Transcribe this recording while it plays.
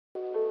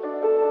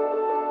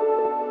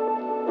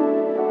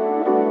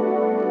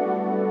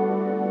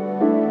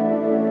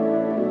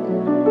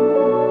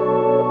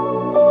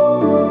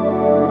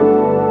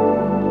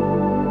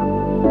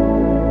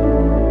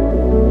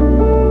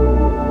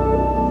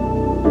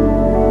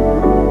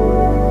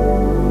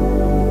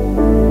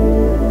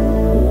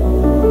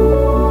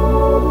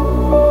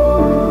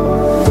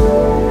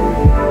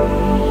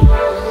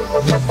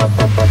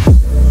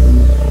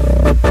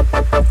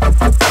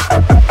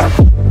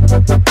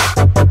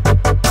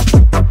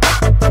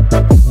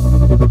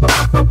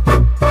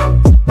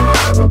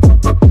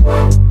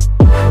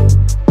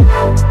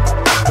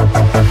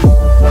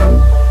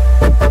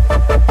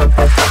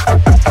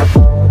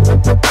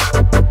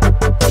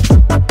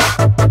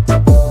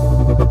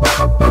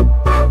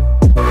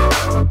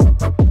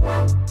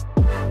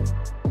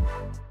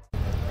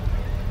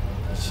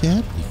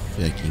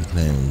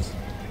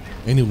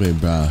Anyway,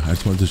 bruh, I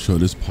just wanted to show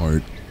this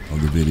part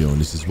of the video, and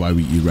this is why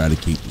we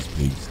eradicate these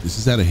pigs. This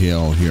is at a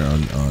hill here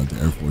on the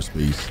Air Force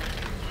Base.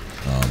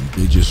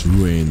 They just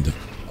ruined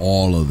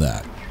all of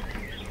that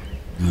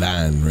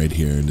land right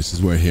here, and this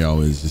is where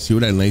hail is. You see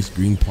where that nice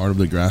green part of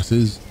the grass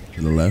is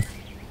to the left?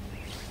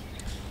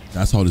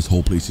 That's how this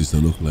whole place used to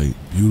look like.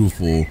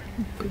 Beautiful,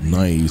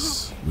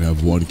 nice. We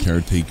have one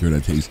caretaker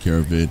that takes care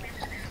of it,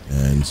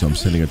 and so I'm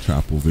setting a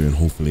trap over here, and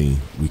hopefully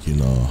we can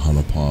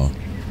hanapa'a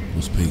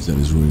those pigs that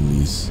is ruining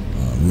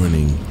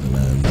the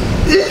land.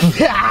 Oh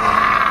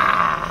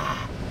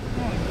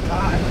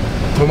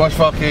God. Too much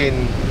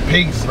fucking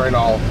pigs right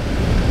now.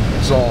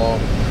 So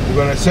we're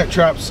gonna set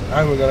traps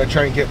and we're gonna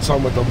try and get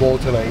some with the bow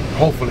tonight.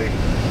 Hopefully.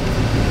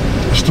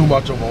 There's too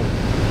much of them.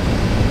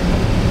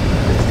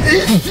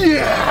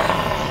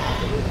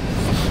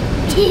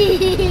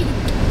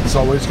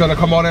 So we're just gonna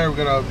come on there.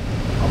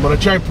 I'm gonna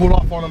try and pull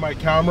off one of my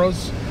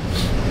cameras,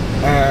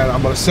 and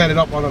I'm gonna set it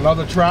up on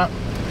another trap.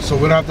 So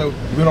we don't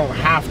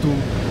have to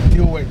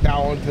deal with that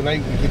one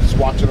tonight. We can just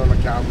watch it on the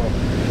camera.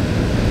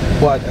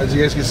 But as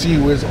you guys can see,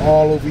 we're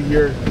all over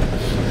here.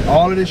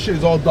 All of this shit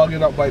is all dug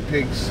up by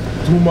pigs.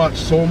 Too much,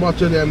 so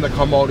much of them that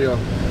come out here.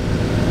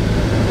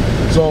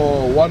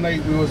 So one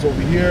night we was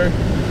over here.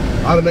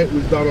 Other night we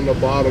was down on the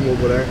bottom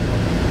over there.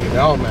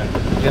 Oh man,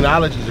 getting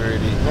allergies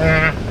already.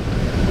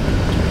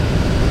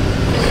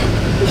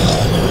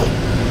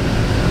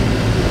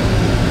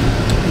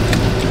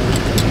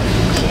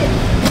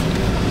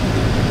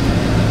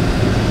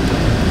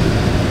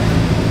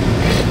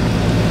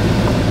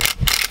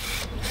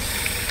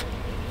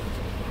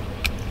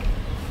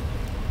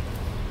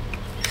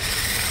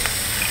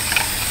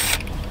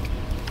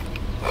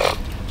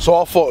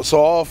 So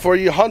for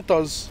you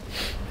hunters,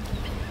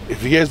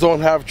 if you guys don't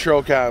have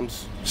trail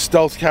cams,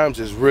 stealth cams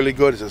is really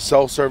good. It's a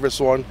self-service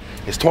one.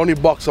 It's 20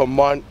 bucks a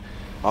month.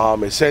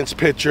 It sends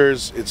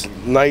pictures, it's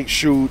night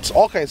shoots,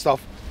 all kinds of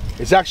stuff.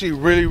 It's actually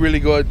really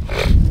good.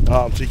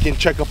 So you can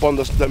check up on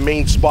the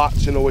main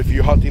spots, you know, if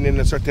you're hunting in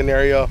a certain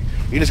area.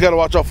 You just gotta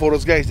watch out for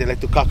those guys. They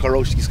like to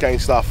cockroach these kind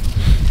of stuff.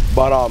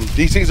 But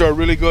these things are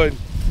really good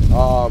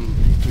to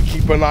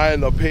keep an eye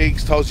on the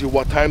pigs. Tells you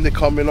what time they're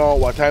coming out,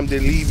 what time they're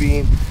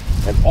leaving,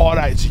 and all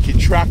that. So you can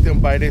track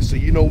them by this, so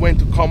you know when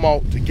to come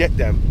out to get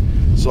them.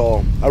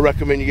 So I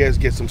recommend you guys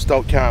get some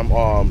stealth cam,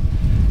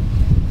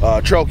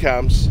 trail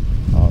cams.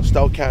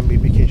 Stealth cam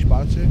maybe can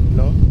sponsor.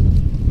 No,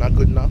 not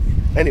good enough.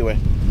 Anyway,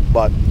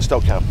 but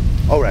stealth cam.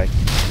 All right.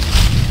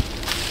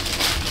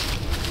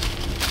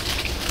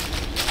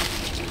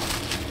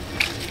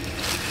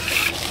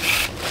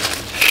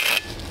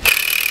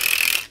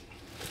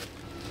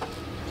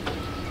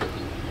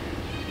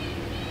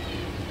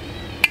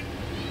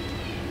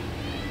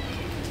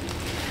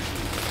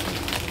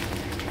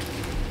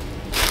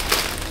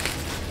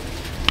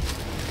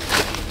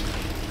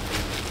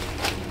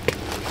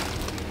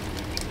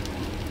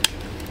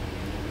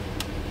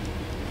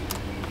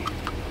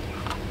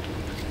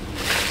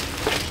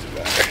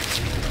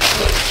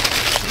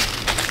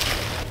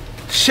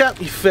 Shut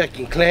me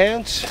fucking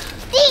clans.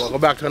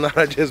 Welcome back to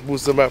another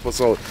JustBoost'em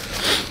episode.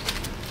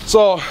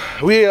 So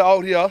we are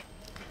out here,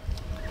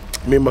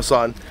 me and my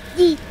son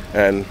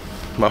and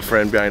my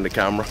friend behind the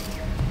camera.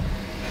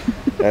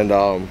 And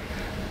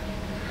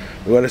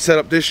we're gonna set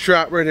up this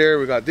trap right here.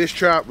 We got this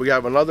trap, we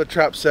have another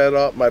trap set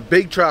up. My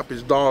big trap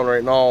is down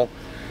right now.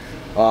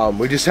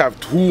 We just have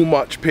too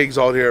much pigs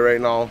out here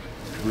right now,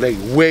 like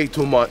way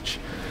too much.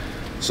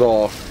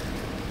 So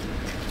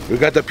we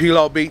got the peel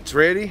out baits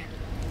ready.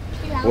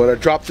 We're gonna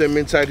drop them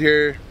inside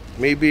here,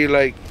 maybe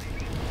like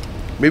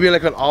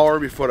an hour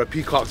before the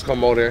peacocks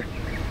come out there.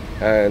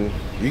 And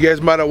you guys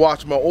might have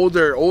watched my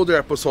older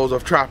episodes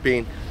of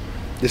trapping.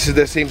 This is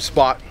the same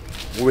spot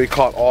where we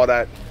caught all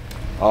that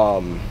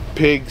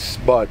pigs,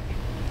 but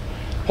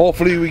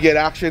hopefully we get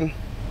action.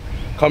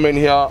 Come in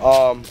here.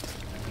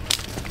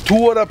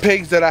 Two of the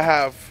pigs that I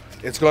have,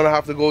 it's gonna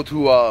have to go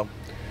to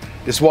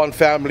this one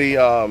family.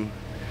 I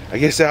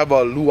guess they have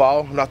a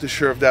luau. I'm not too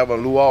sure if they have a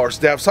luau or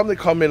they have something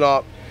coming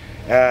up.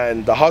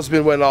 And the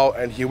husband went out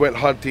and he went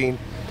hunting,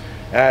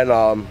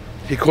 and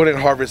he couldn't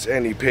harvest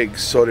any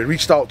pigs. So they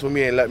reached out to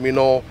me and let me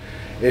know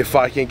if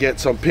I can get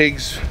some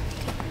pigs.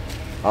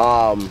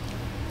 I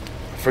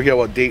forget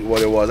what it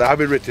was. I have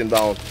it written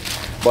down.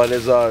 But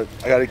there's I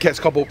gotta catch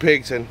a couple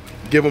pigs and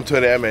give them to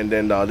them, and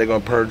then they're gonna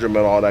purge them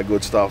and all that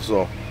good stuff.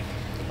 So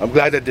I'm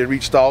glad that they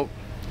reached out.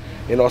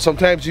 You know,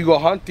 sometimes you go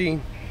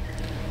hunting,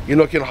 you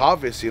know, can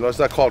harvest. You know, it's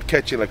not called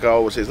catching, like I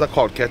always say. It's not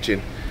called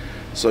catching.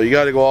 So you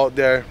gotta go out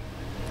there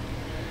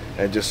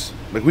and just,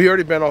 like, we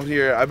already been out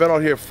here. I've been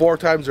out here 4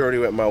 times already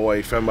with my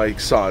wife and my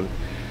son.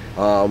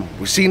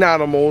 We've seen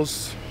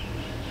animals,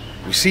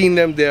 we've seen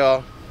them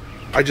there.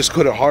 I just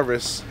couldn't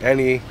harvest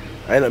any.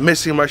 I ended up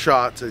missing my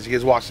shots. As you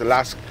guys watched the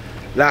last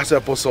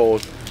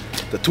episode,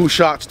 the 2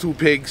 shots, 2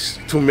 pigs,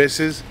 2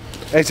 misses.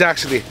 It's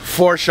actually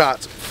 4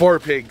 shots, 4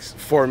 pigs,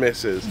 4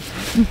 misses.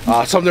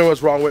 Something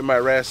was wrong with my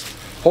rest.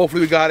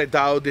 Hopefully we got it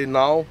dialed in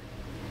now.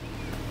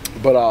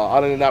 But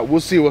other than that,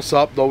 we'll see what's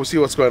up though. We'll see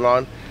what's going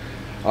on.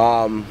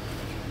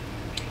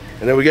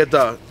 And then we get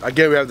the,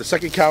 again, we have the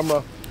second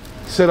camera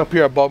set up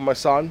here above my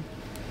son.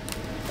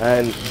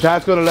 And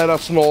that's gonna let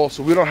us know,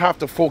 so we don't have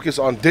to focus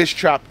on this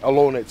trap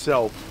alone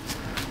itself.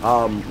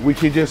 We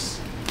can just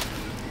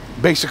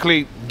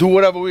basically do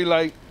whatever we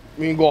like.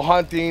 We can go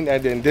hunting,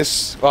 and then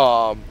this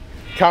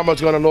camera's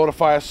gonna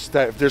notify us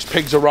that if there's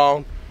pigs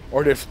around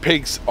or if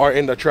pigs are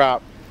in the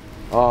trap.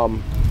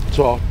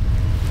 So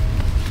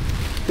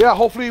yeah,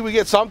 hopefully we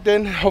get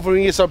something. Hopefully we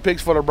can get some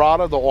pigs for the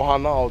brother, the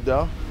ohana out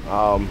there.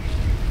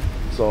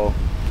 So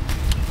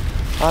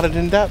other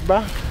than that,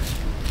 bruh,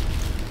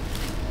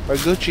 we're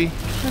Gucci.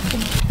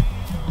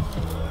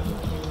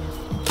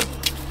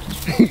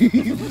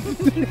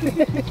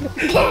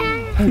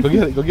 Go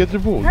get it. Go get the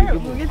bow.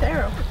 Go get the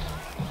arrow.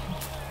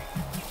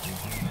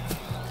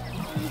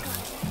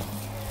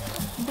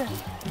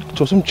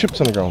 Throw some chips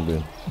on the ground,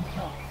 Ben.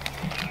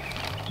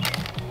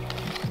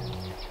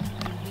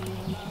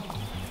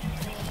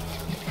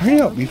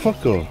 Hurry up, you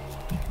fucker.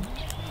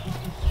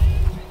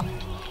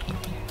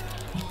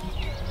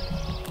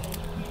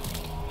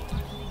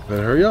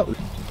 Better hurry up.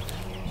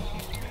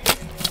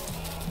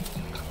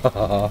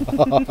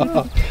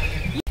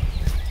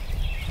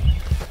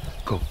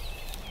 Go.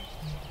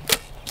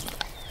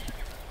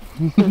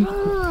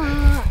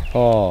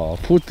 Oh,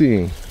 poor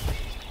thing.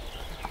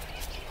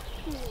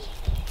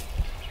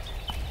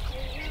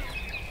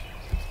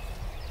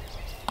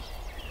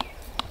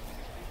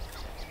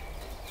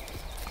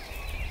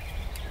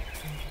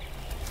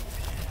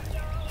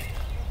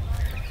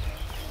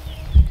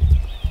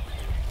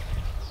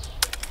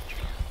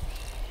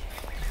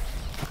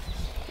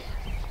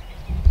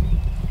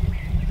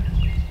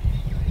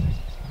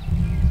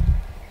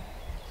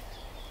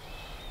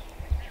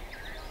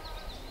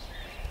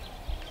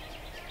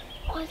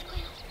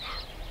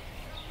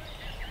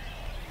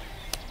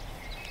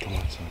 Come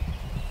on, son.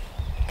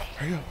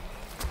 Hurry up.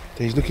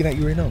 He's looking at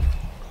you right now.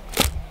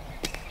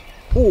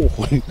 Oh.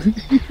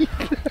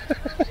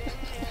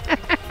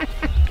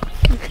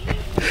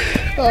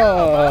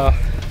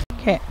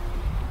 Okay.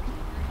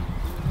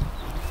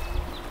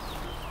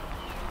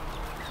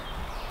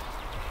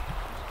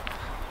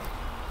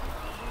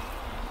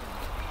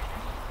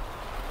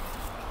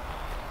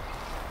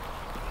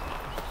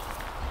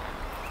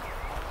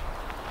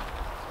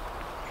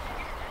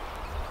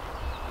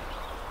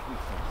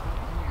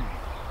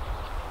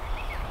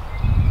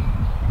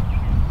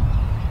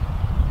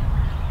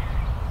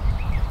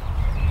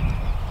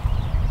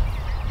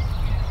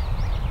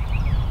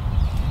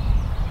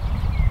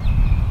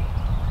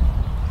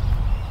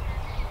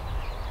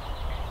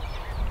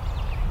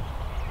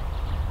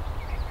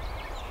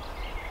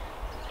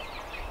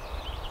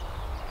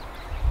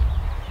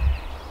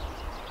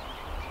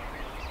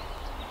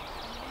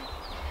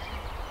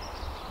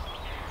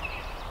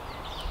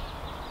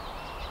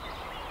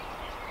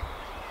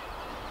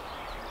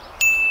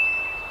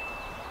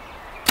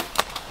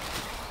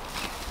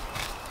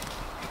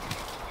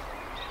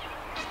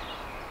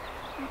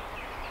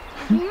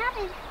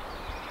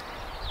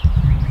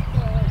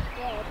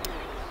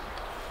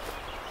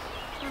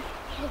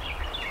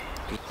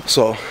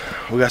 So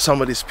we got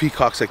some of these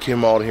peacocks that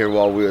came out here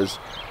while we was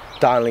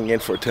dialing in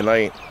for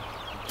tonight.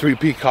 3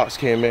 peacocks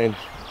came in.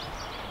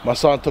 My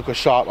son took a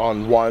shot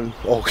on one.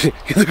 Oh, he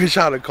took a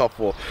shot at a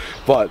couple,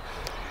 but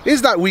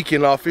it's not weak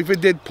enough. If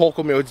it did poke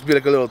him, it would just be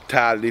like a little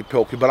tad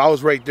poke. But I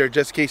was right there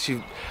just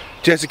in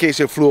case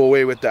he flew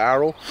away with the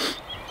arrow.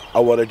 I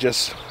would have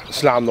just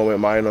slammed him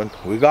with mine on.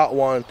 We got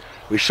one.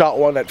 We shot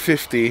one at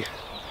 50.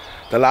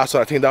 The last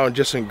one, I think that one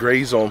just didn't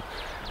graze him.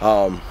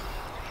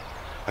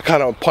 I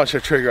kind of punched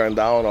the trigger and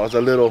down. I was a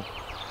little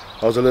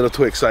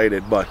too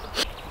excited, but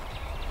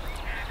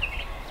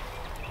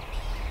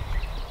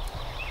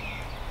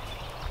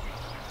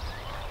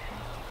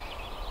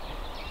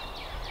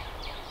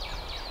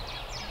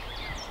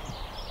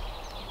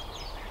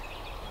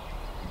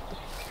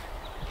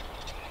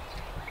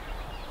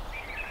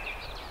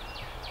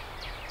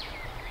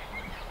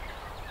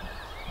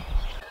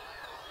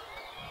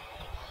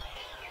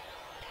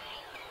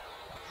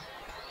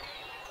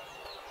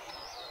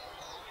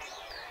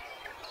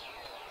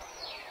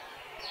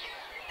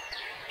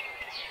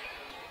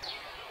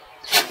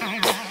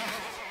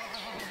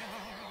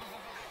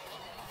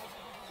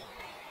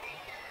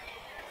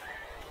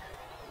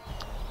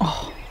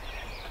Oh.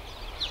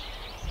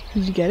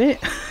 Did you get it?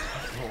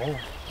 oh.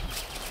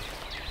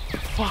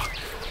 Fuck.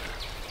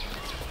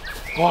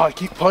 Oh, I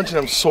keep punching.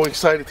 I'm so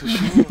excited to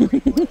shoot.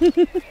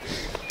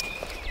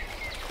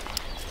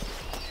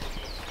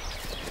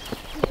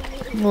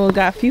 Well,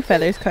 got a few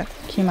feathers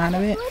came out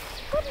of it.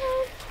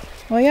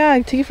 Oh yeah,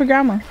 take it for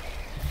grandma.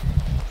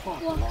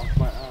 Fuck, I lost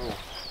my arrow.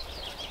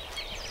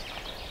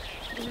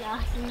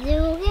 Lost it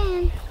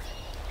again.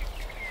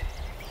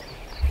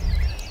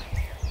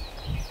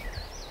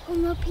 Oh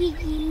no,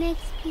 piggy,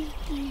 next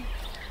piggy.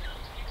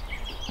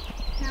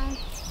 Now,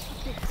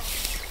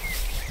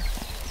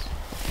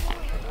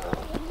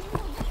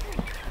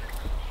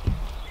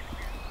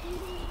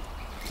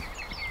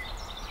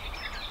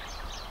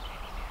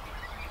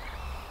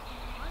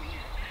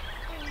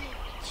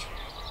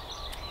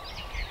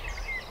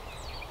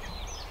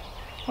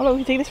 Hold on,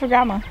 we can take this for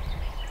grandma.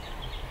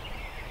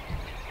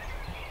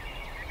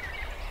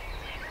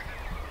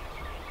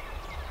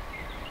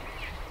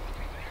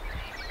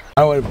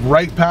 I went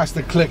right past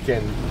the click,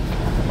 and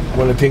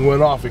when the thing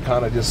went off, it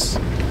kind of just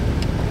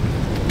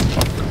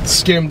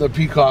skimmed the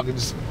peacock and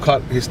just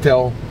cut his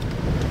tail,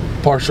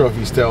 partial of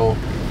his tail.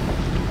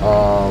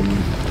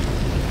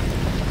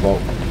 Well,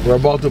 we're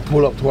about to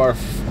pull up to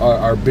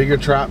our bigger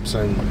traps,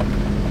 and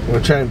we're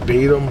gonna try and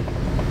bait them.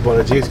 But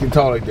as you guys can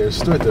tell, like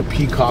the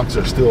peacocks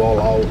are still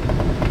all out.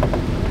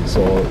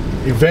 So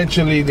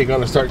eventually they're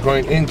gonna start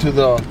going into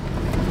the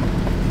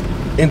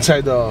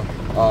inside the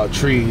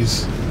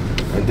trees,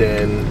 and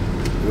then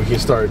we can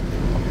start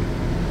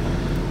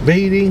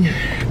baiting,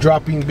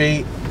 dropping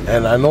bait.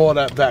 And I know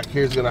that back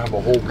here is gonna have a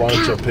whole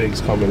bunch of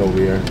pigs coming over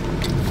here.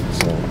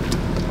 So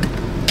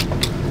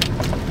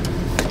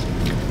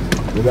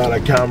we got a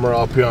camera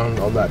up here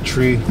on that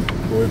tree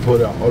where we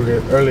put it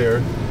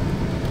earlier.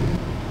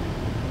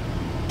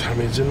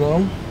 Damage in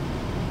them.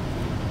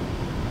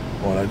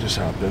 Oh, that just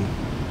happened.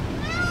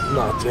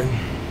 Nothing.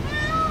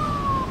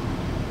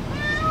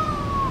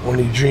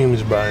 Only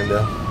dreams behind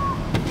there.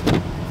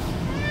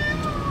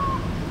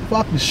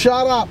 Fucking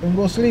shut up and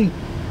go sleep.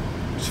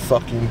 It's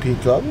fucking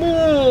peacock.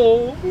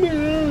 No,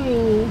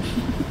 no.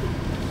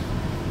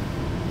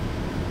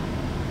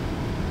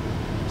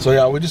 So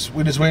yeah, we're just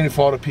waiting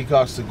for all the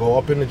peacocks to go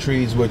up in the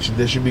trees, which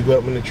they should be going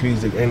up in the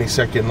trees like any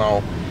second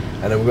now.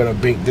 And then we're gonna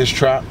bait this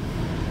trap,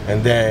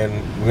 and then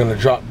we're gonna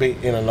drop bait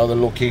in another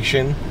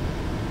location,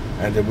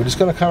 and then we're just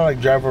gonna kind of like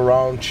drive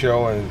around,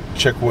 chill, and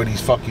check where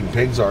these fucking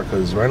pigs are.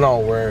 Cause right now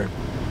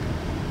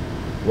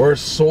we're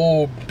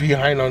so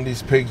behind on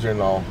these pigs right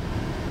now.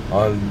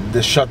 On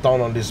this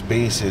shutdown on this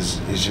base is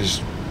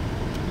just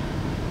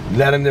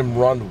letting them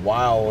run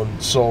wild.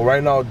 So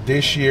right now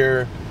this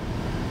year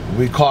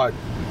we caught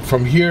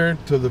from here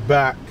to the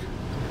back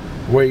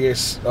where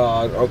yes,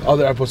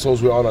 other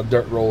episodes we're on a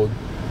dirt road.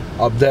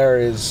 Up there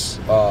is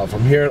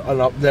from here and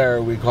up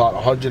there we caught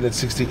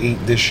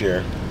 168 this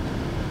year,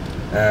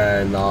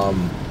 and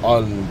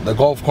on the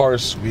golf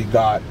course we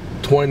got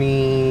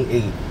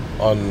 28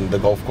 on the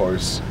golf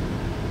course.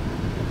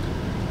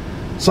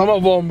 Some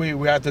of them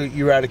we had to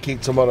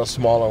eradicate some of the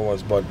smaller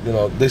ones, but you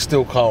know they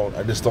still count.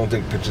 I just don't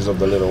take pictures of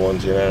the little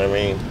ones, you know what I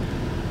mean?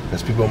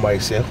 Because people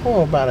might say,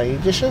 oh, but you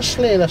just should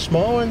slay the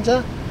small ones,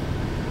 huh?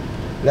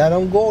 Let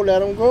them go, let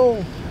them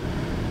go.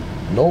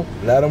 Nope,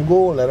 let them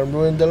go, let them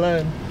ruin the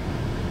land.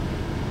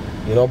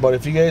 You know, but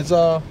if you guys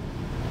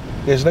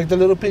it's like the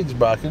little pigs,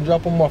 bro, I can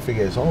drop them off for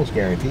you guys, almost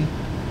guaranteed.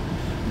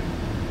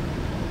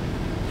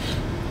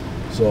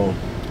 So,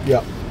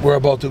 yeah, we're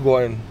about to go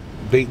and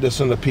bait this,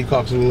 and the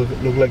peacocks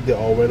look like they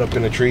all went up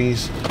in the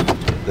trees.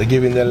 They're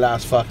giving their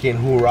last fucking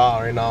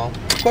hoorah right now.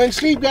 Go and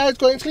sleep, guys,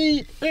 go and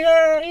sleep.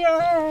 Yeah,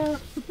 yeah.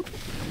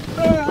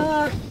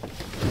 Yeah.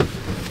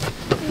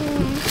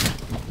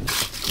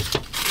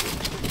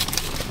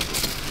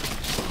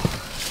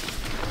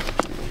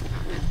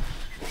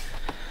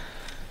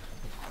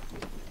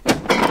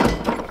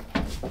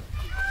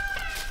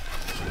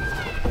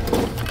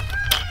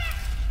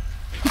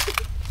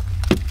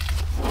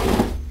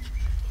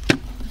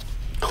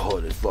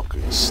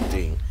 Fucking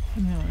stink.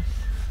 Yeah.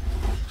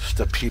 Just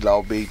the peel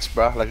out baits,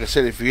 bro. Like I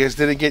said, if you guys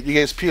didn't get you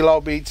guys peel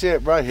out baits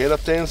yet, bro, hit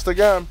up the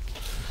Instagram.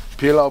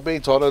 Peel out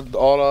baits, all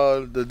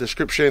the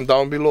description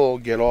down below.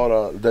 Get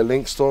all the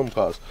links to them,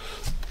 cause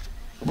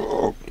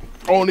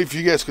only if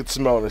you guys could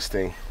smell this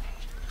thing.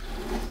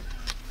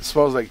 It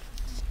smells like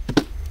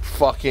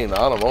fucking,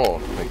 I don't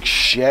know, like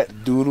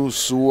shit, doodle,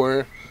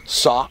 sewer,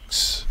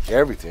 socks,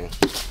 everything.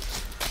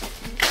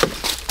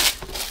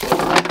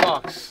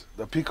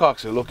 The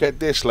peacocks, look at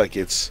this like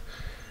it's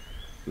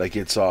like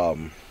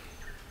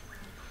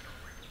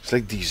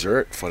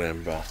dessert for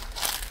them, bro.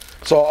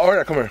 So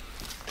alright, come here.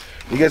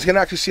 You guys can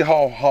actually see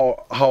how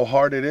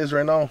hard it is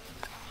right now.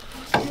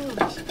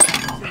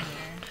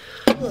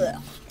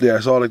 Yeah,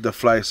 it's all like the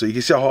flies, so you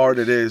can see how hard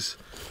it is.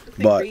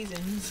 But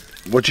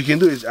what you can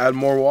do is add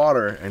more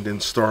water and then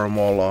stir them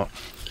all up.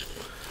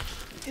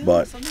 Ew,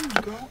 but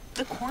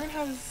the corn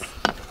has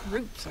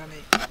roots on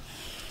it.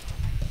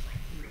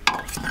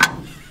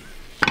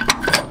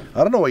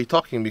 I don't know why you're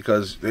talking,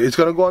 because it's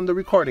gonna go on the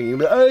recording. You'll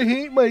be like, I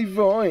hate my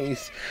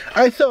voice.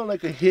 I sound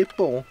like a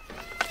hippo.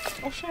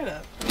 Oh, shut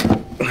up.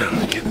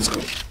 Okay, let's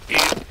go.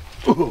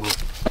 Ooh.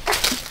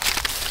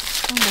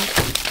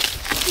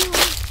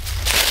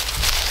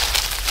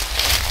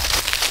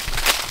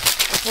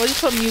 We'll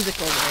just put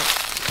music over it.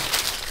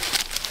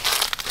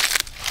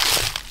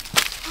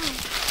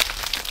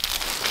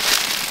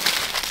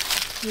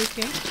 You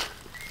okay?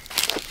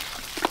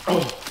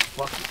 Oh,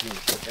 fuck, it's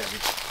so heavy.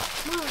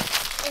 Mom,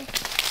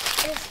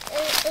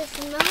 it's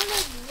not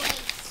like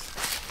rice.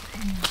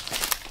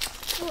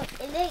 Look,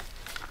 it ain't.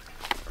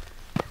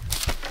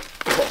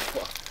 Oh,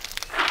 fuck.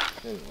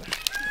 Anyway.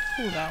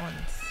 Ooh, that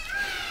one's.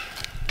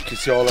 You can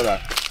see all of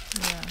that.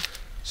 Yeah.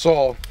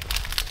 So,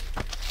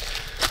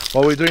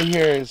 what we're doing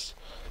here is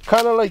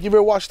kind of like, you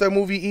ever watched that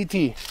movie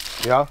E.T.?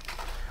 Yeah?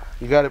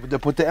 They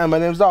put the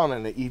M&Ms down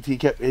and the E.T.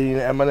 kept eating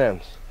the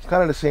M&Ms. It's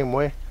kind of the same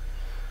way.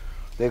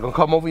 They're gonna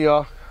come over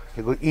here.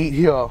 They're gonna eat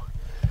here.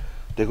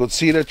 They're gonna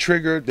see the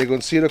trigger. They're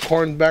gonna see the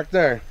corn back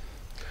there.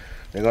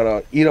 They're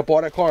gonna eat up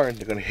all that corn.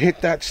 They're gonna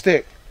hit that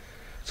stick.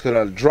 It's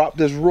gonna drop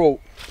this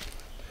rope.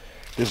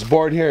 This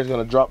board here is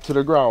gonna drop to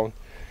the ground.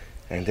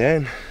 And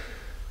then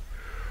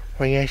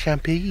we get some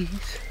piggies.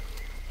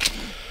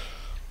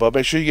 But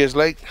make sure you guys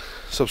like,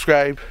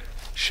 subscribe,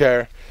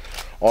 share,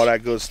 all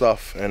that good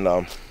stuff.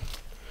 And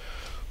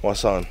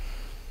what's on?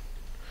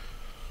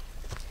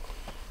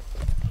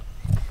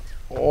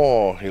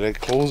 Oh, he like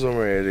close them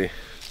already.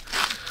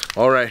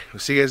 All right, we'll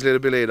see you guys a little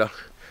bit later.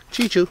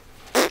 Choo-choo.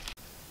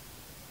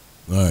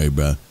 All right,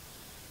 bro.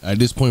 At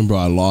this point, bro,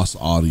 I lost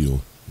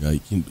audio. Yeah,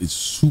 it's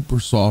super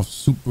soft,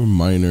 super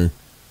minor,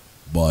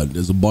 but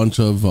there's a bunch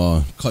of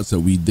cuts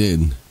that we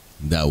did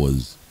that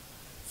was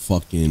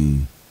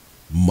fucking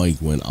mic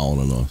went out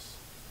on us.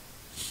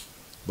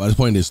 By this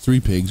point, there's 3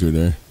 pigs right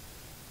there.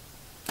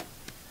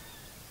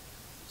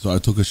 So I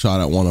took a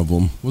shot at one of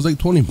them. It was like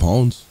 20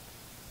 pounds.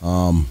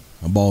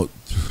 About,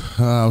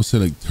 I would say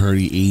like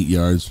 38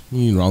 yards.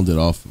 You round it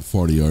off,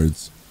 40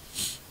 yards.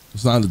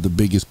 It's not the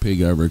biggest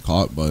pig I ever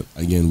caught, but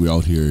again, we're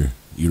out here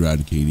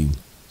eradicating.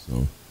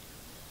 So,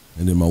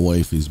 and then my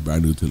wife is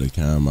brand new to the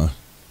camera.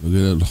 Look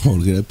at that,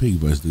 look at that pig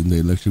busting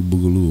the electric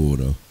boogaloo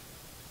over there.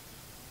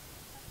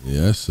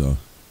 Yes, sir.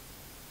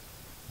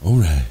 All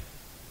right.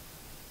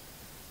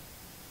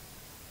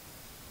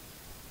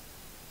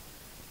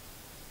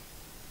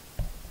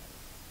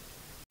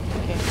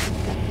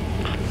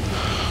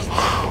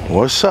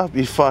 What's up,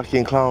 you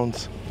fucking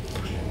clowns?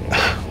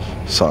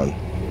 Son.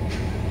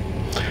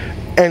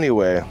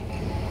 Anyway,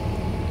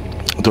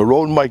 the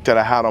Rode mic that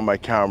I had on my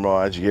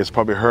camera, as you guys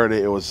probably heard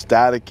it, it was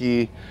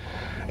staticky.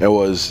 It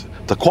was,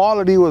 the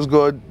quality was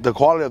good. The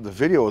quality of the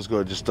video was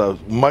good. Just the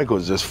mic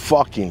was just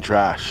fucking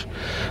trash.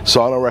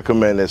 So I don't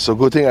recommend it. So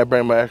good thing I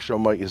bring my extra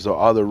mic is the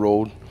other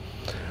Rode.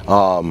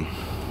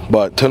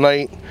 But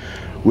tonight,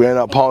 we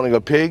ended up pounding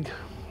a pig.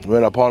 We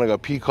ended up pounding a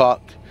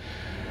peacock.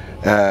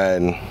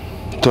 And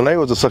tonight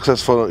was a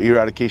successful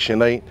eradication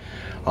night.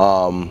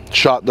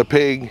 Shot the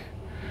pig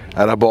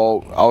at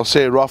about, I'll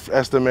say rough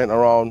estimate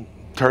around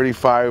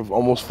 35,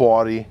 almost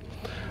 40.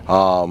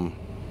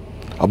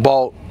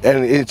 About,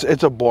 and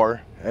it's a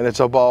boar, and it's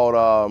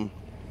about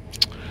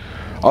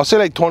I'll say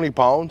like 20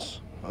 pounds.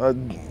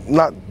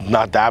 Not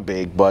that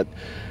big, but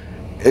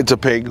it's a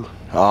pig.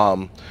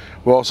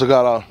 We also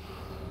got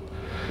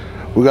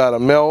a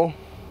male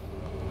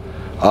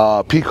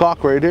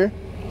peacock right here.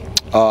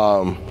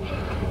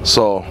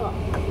 So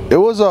it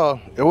was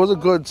a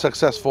good,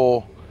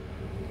 successful,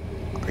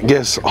 I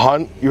guess,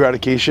 hunt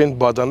eradication.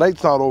 But the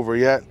night's not over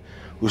yet.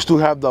 We still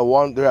have the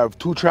one. We have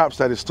 2 traps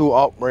that is still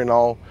up right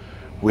now.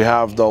 We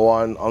have the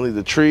one under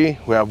the tree.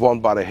 We have one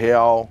by the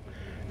hail,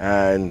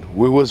 and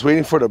we was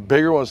waiting for the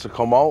bigger ones to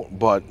come out,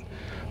 but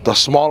the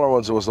smaller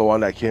ones was the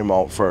one that came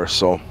out first.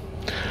 So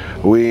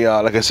we,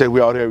 like I said,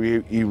 we out here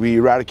we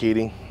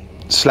eradicating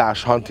 /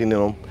 hunting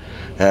them,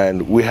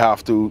 and we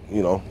have to,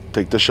 you know,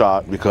 take the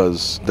shot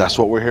because that's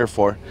what we're here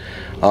for.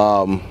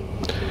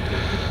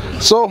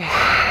 So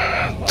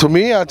to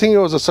me, I think it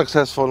was a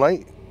successful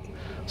night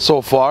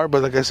so far,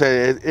 but like I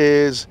said, it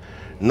is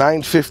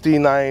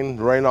 9:59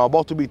 right now,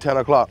 about to be 10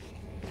 o'clock.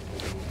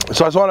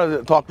 So I just wanted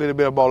to talk a little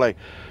bit about like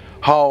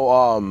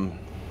how,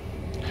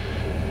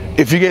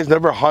 if you guys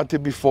never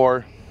hunted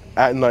before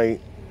at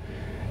night,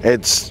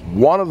 it's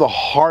one of the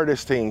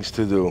hardest things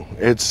to do.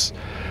 It's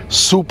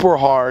super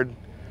hard.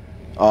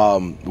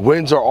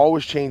 Winds are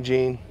always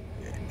changing.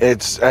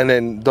 And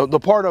then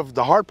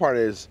the hard part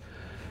is,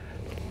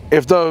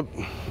 if the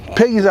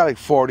pig is at like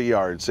 40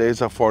 yards, say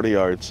it's at 40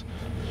 yards,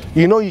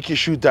 you know you can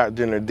shoot that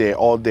during the day,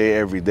 all day,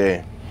 every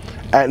day.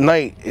 At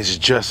night, it's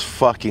just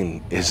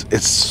fucking,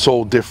 it's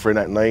so different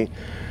at night,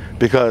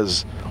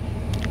 because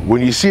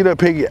when you see the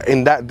pig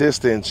in that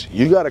distance,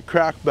 you gotta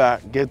crack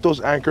back, get those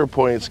anchor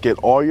points, get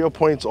all your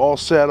points all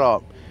set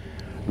up,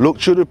 look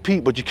through the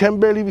peep, but you can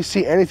barely even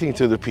see anything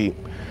through the peep.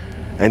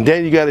 And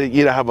then you gotta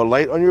either have a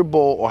light on your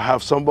bow or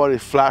have somebody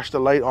flash the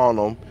light on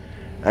them,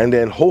 and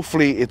then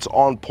hopefully it's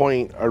on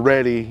point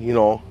already. You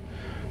know,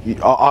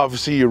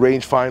 obviously you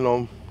range find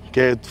them,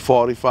 get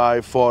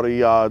 45, 40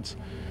 yards,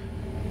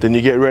 then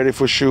you get ready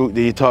for shoot.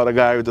 Then you tell the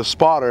guy with the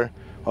spotter,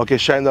 okay,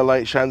 shine the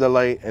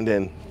light, and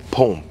then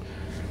boom.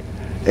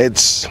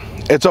 It's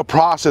a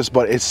process,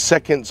 but it's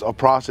seconds of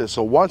process.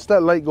 So once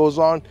that light goes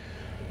on,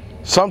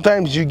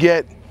 sometimes you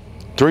get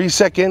 3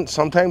 seconds,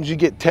 sometimes you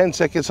get 10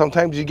 seconds,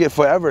 sometimes you get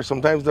forever.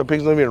 Sometimes the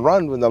pigs don't even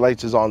run when the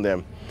lights is on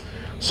them.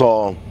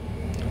 So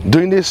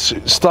doing this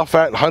stuff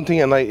at hunting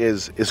at night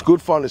it's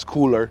good fun. It's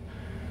cooler.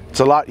 It's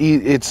a lot.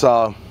 It's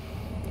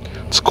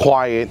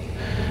quiet.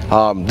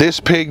 This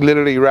pig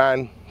literally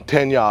ran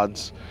 10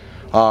 yards.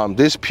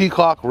 This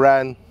peacock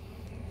ran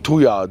 2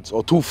 yards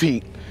or 2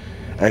 feet,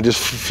 and just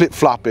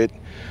flip-flop it.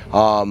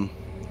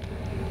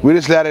 We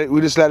just let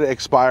it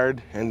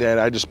expired, and then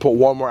I just put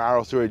one more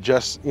arrow through it,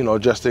 just, you know,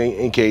 just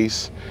in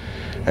case.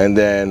 And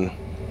then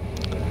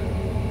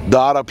the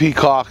other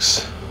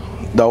peacocks,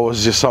 that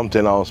was just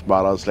something else.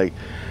 But I was like,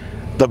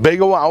 the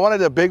bigger one, I wanted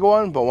the bigger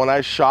one, but when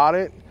I shot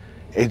it,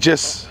 it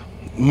just,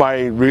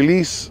 my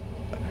release,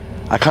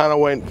 I kind of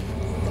went,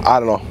 I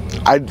don't know.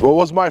 It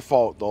was my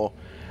fault though.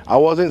 I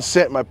wasn't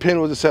set, my pin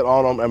wasn't set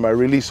on them and my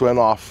release went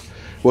off,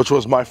 which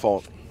was my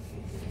fault.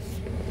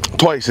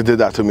 Twice it did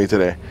that to me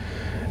today.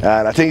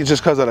 And I think it's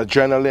just because of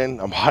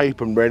adrenaline. I'm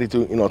hype, I'm ready to,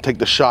 you know, take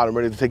the shot, I'm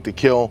ready to take the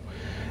kill.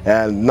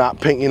 And not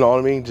pink, you know what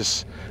I mean?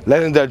 Just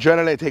letting the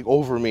adrenaline take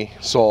over me.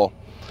 So,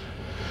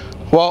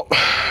 well,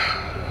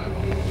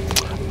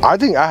 I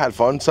think I had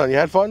fun. Son, you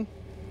had fun?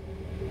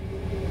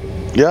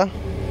 Yeah?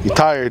 You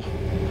tired?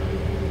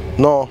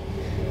 No.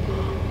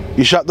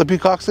 You shot the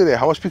peacocks today?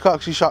 How much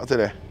peacocks you shot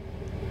today?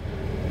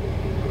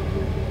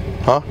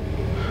 Huh?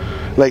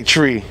 Like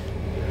tree.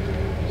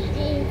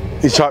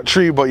 You shot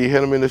tree, but you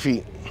hit him in the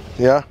feet.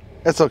 Yeah?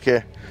 It's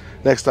okay.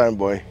 Next time,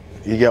 boy,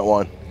 you get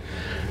one.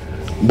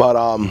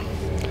 But,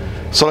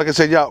 so like I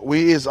said, yeah,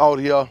 we is out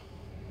here.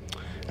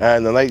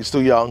 And the night's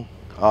too young.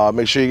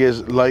 Make sure you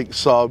guys like,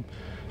 sub,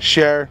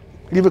 share.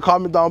 Leave a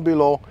comment down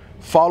below.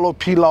 Follow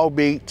Pilau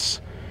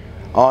Baits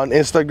on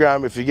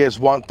Instagram if you guys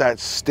want that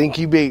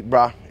stinky bait,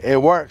 bruh. It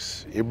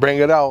works. You bring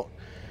it out.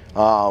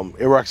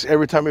 It works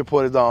every time you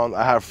put it on.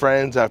 I have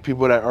friends, I have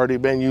people that already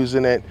been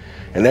using it,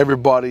 and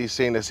everybody's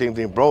saying the same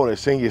thing. Bro, they're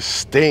saying you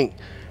stink.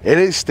 It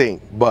is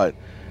stink, but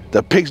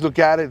the pigs look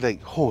at it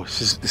like, oh,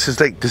 this is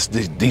like this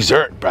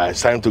dessert, bruh.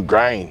 It's time to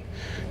grind,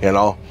 you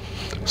know.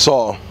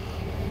 So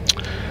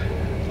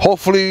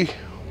hopefully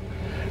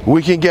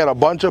we can get a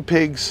bunch of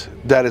pigs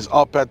that is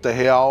up at the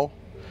hill.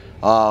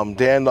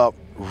 They end up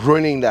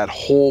ruining that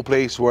whole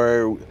place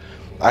where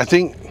I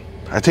think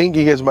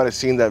you guys might have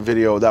seen that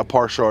video, that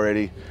partial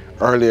already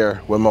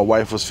earlier when my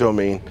wife was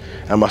filming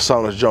and my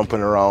son was jumping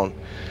around.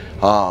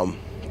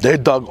 They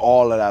dug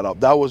all of that up.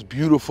 That was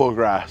beautiful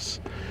grass.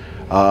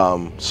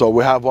 So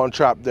we have one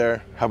trap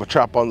there, have a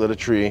trap under the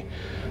tree.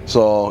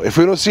 So if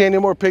we don't see any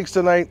more pigs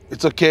tonight,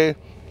 it's okay.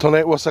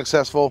 Tonight was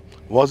successful.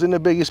 Wasn't the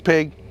biggest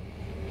pig,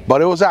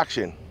 but it was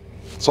action.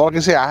 That's all I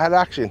can say. I had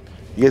action.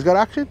 You guys got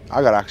action?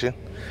 I got action,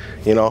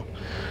 you know.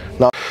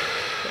 Now,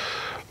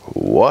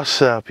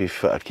 what's up, you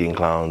fucking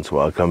clowns?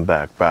 Welcome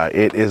back, bro.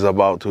 It is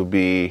about to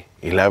be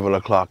 11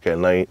 o'clock at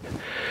night.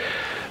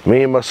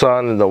 Me and my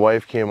son and the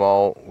wife came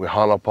out. We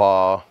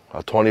hanapa'a,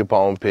 a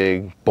 20-pound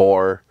pig,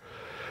 boar.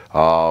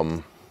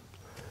 One,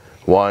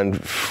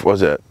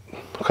 was it?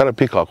 What kind of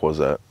peacock was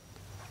that?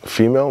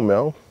 Female,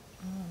 male?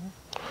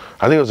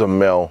 I think it was a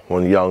male,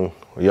 one young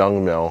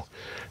male.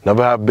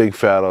 Never had big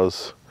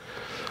feathers,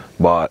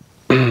 but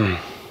I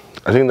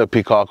think the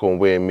peacock one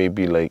weighed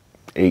maybe like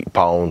 8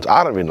 pounds.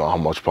 I don't even know how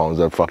much pounds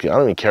that fucking, I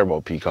don't even care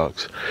about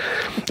peacocks.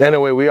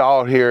 Anyway, we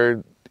out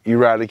here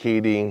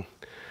eradicating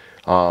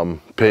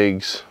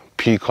pigs,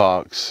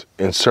 peacocks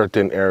in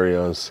certain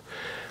areas.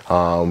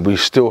 We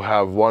still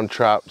have one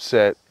trap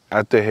set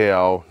at the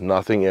hill,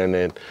 nothing in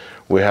it.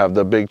 We have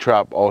the big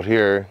trap out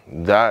here.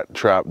 That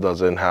trap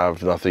doesn't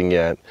have nothing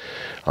yet.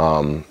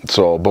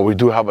 But we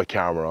do have a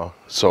camera,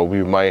 so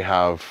we might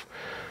have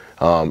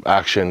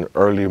action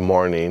early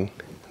morning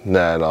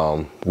that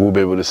we'll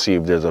be able to see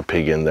if there's a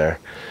pig in there.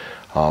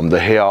 The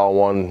hill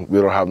one,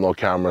 we don't have no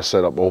camera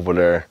set up over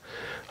there.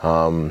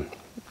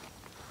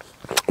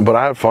 But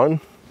I had fun.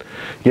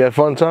 You had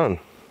fun, son.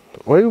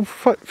 Why you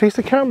face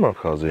the camera,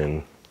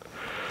 cousin?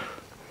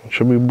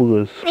 Show me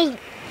boogers.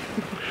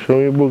 Show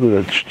me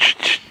boogers.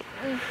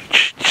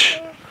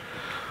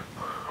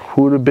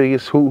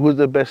 Who's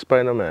the best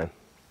Spider-Man?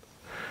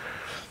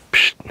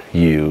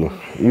 You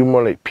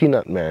more like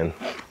Peanut Man.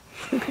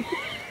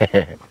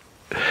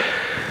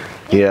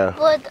 Yeah.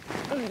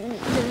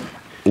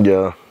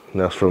 Yeah,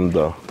 that's from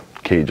the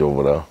cage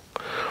over there.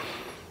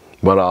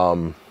 But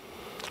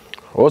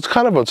well, it's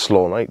kind of a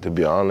slow night, to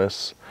be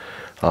honest.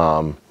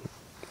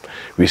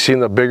 We've seen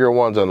the bigger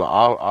ones on the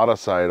other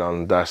side,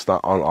 that's not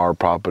on our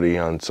property,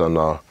 it's on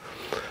the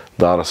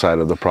other side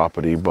of the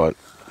property, but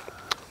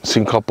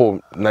seen a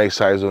couple nice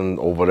size ones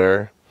over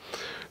there.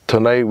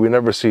 Tonight we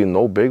never seen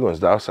no big ones.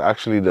 That's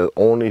actually the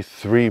only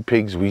 3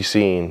 pigs we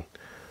seen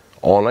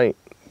all night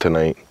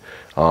tonight.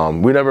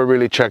 We never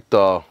really checked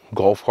the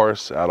golf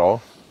course at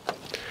all.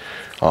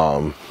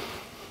 Yeah,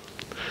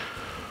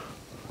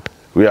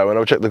 we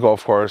never checked the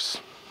golf course.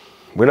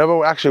 We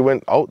never actually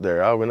went out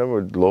there. We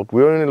never looked.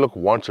 We only looked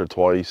once or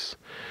twice.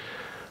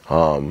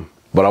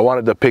 But I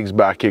wanted the pigs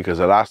back here because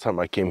the last time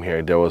I came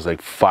here, there was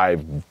like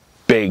 5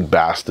 big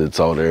bastards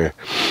out there,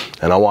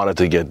 and I wanted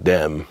to get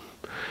them.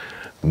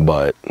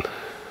 But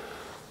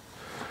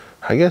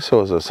I guess it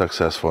was a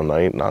successful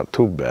night. Not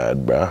too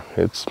bad, bruh.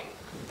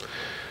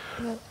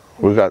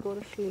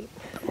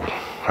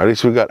 At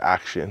least we got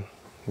action.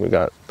 We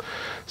got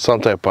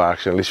some type of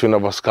action. At least we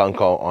never skunk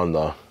out on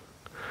the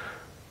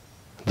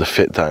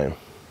fit time.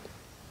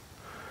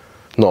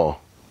 No,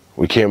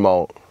 we came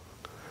out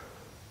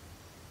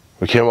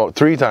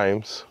 3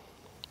 times.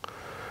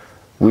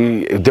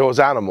 There was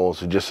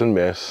animals, we just didn't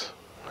miss.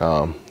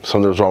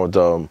 Something was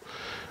wrong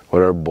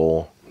with our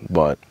bull.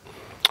 But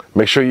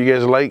make sure you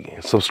guys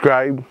like,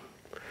 subscribe,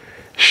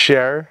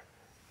 share,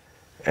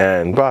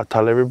 and bruh,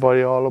 tell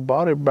everybody all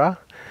about it, bruh.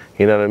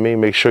 You know what I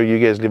mean? Make sure you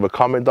guys leave a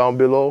comment down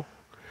below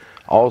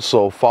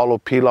Also, follow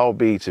Peacock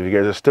Beats. If you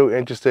guys are still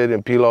interested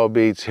in Peacock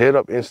Beats, hit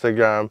up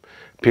Instagram,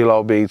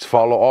 Peacock Beats.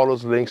 Follow all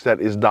those links that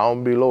is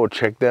down below.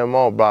 Check them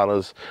out,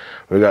 brothers.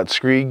 We got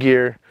Scree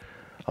Gear,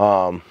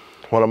 one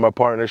of my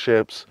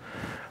partnerships.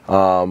 We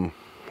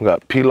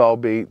got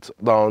Peacock Beats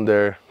down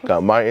there.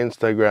 Got my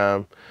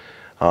Instagram.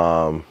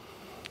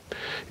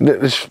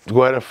 Just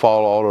go ahead and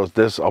follow all those.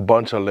 There's a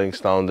bunch of links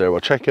down there. Well,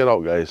 check it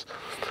out, guys.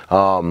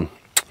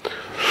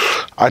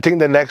 I think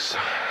the next,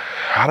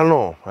 I don't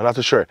know, I'm not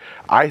too sure.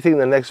 I think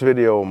the next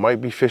video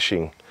might be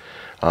fishing.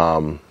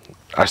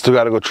 I still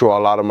got to go through a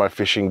lot of my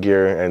fishing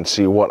gear and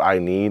see what I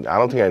need. I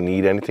don't think I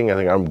need anything. I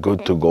think I'm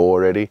good to go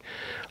already.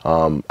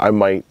 I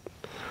might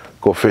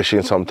go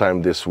fishing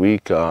sometime this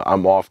week.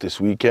 I'm off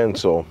this weekend,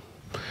 so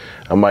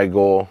I might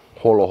go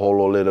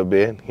holo a little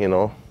bit, you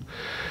know.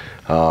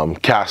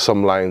 Cast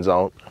some lines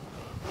out.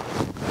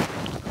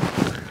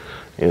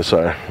 Yeah,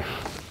 sorry.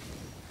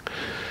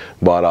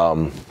 But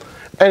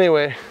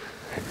anyway,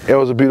 it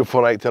was a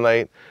beautiful night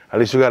tonight. At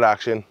least we got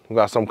action. We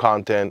got some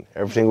content.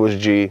 Everything was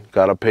G.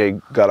 Got a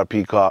pig, got a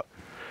peacock,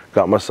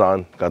 got my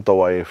son, got the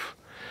wife.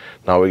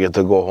 Now we get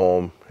to go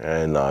home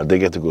and they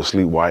get to go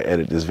sleep while I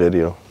edit this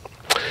video.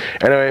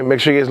 Anyway, make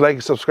sure you guys like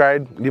and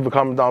subscribe. Leave a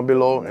comment down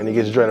below, and you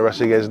guys enjoy the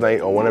rest of you guys'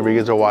 night or whenever you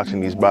guys are watching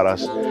these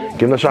brothers. Give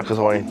them the shockers,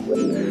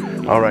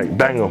 Hawaiian. All right,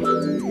 bang them.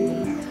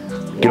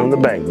 Give them the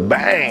bang.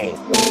 Bang!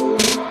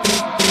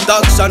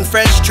 Dogs on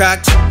fresh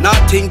tracks,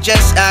 nothing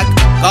just act.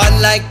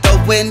 Gone like the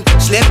wind,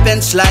 slip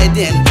and slide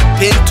in.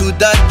 Pin to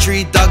the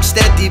tree, dog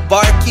steady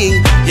barking.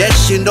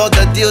 Yes, you know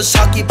the deal,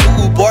 hockey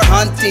poo, boar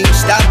hunting.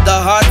 Stab the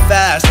heart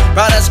fast,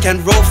 brothers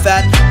can roll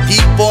fat.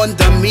 Deep on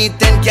the meat,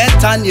 then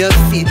get on your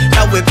feet.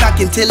 Now we're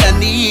back until our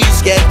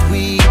knees get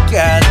weak,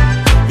 girl.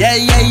 Yeah.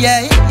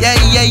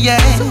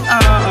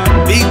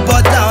 Big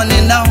boy down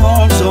in the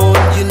home zone,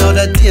 you know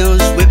the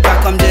deals. We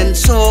back 'em then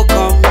so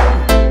come.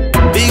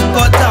 Big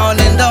boy down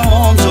in the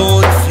home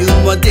zone. Few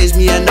more days,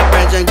 me and the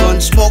friends ain't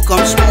gonna smoke 'em,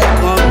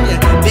 yeah.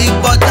 Big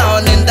boy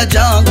down in the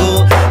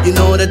jungle, you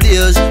know the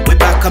deals. We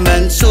back 'em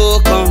and so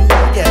come,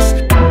 yes.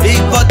 Big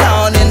boy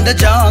down in the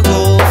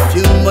jungle.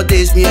 Few more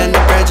days, me and the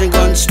friends ain't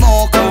gonna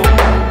smoke 'em.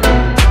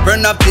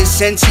 Burn up this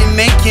sense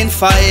making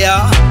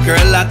fire.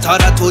 Girl, I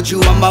thought I told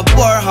you I'm a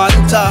boar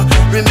hunter.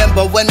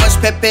 Remember when was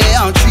Pepe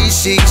on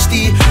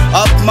 360?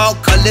 Up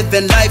Mauka,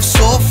 living life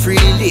so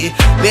freely.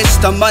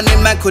 Mr. Money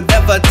Man could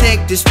never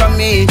take this from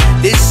me.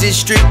 This is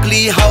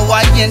strictly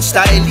Hawaiian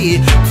style.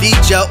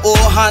 Feature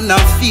ohana,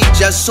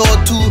 feature so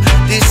too.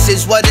 This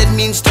is what it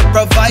means to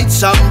provide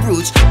some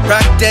roots.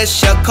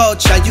 Practice your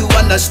culture, you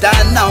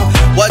understand now.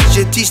 What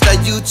you teach the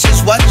youths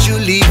is what you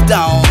leave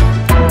down.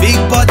 Big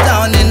boy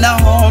down in the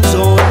home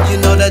zone, you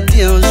know the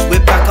deals. We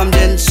pack 'em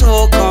then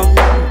so come.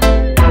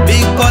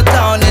 Big boy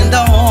down in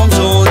the home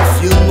zone.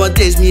 Few more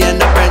days, me and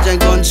the friends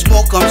ain't gonna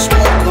smoke 'em,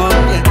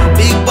 yeah.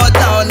 Big boy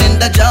down in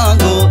the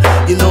jungle,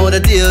 you know the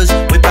deals.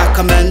 We pack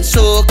 'em and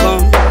so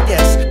come,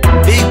 yes.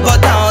 Big boy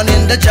down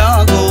in the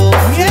jungle.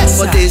 Few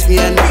more days, me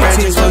and the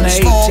friends ain't gonna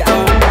smoke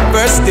 'em.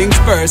 First things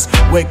first,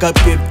 wake up,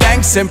 give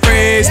thanks and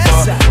praise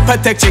for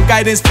protection,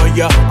 guidance for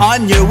you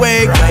on your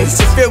way. Cause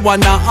if you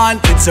wanna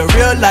hunt, it's a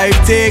real life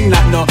thing,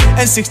 not no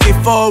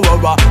N64 or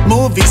a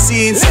movie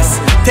scene. So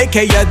take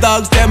care of your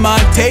dogs, them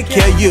and take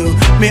care of you.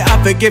 May I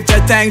forgive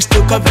your thanks to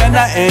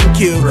Kavena and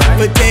Q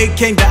for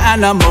taking the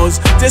animals,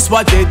 this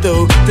what they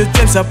do. The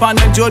tips upon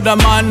the Jordan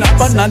man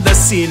up on the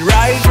scene,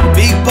 right?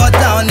 Big boy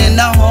down in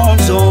the home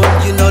zone,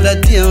 you know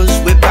the deals.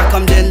 We pack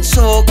 'em then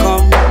so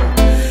come.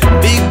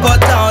 Big boy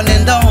down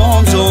in the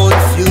home zone.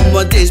 Few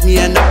more days, me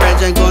and the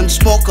friends ain't gonna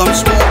smoke 'em,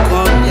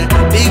 yeah.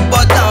 Big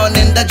boy down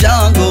in the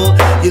jungle,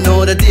 you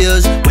know the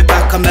deals. We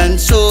pack 'em and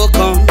so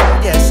come,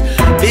 yes.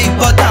 Big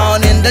boy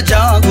down in the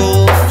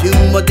jungle. Few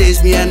more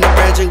days, me and the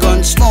friends ain't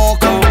gonna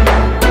smoke 'em.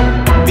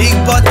 Big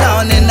boy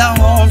down in the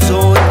home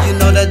zone, you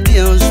know the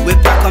deals. We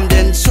pack 'em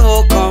then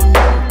so come.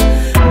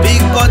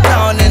 Big boy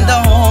down in the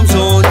home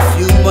zone.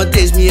 Few more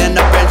days, me and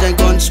the friends ain't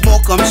gonna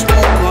smoke 'em,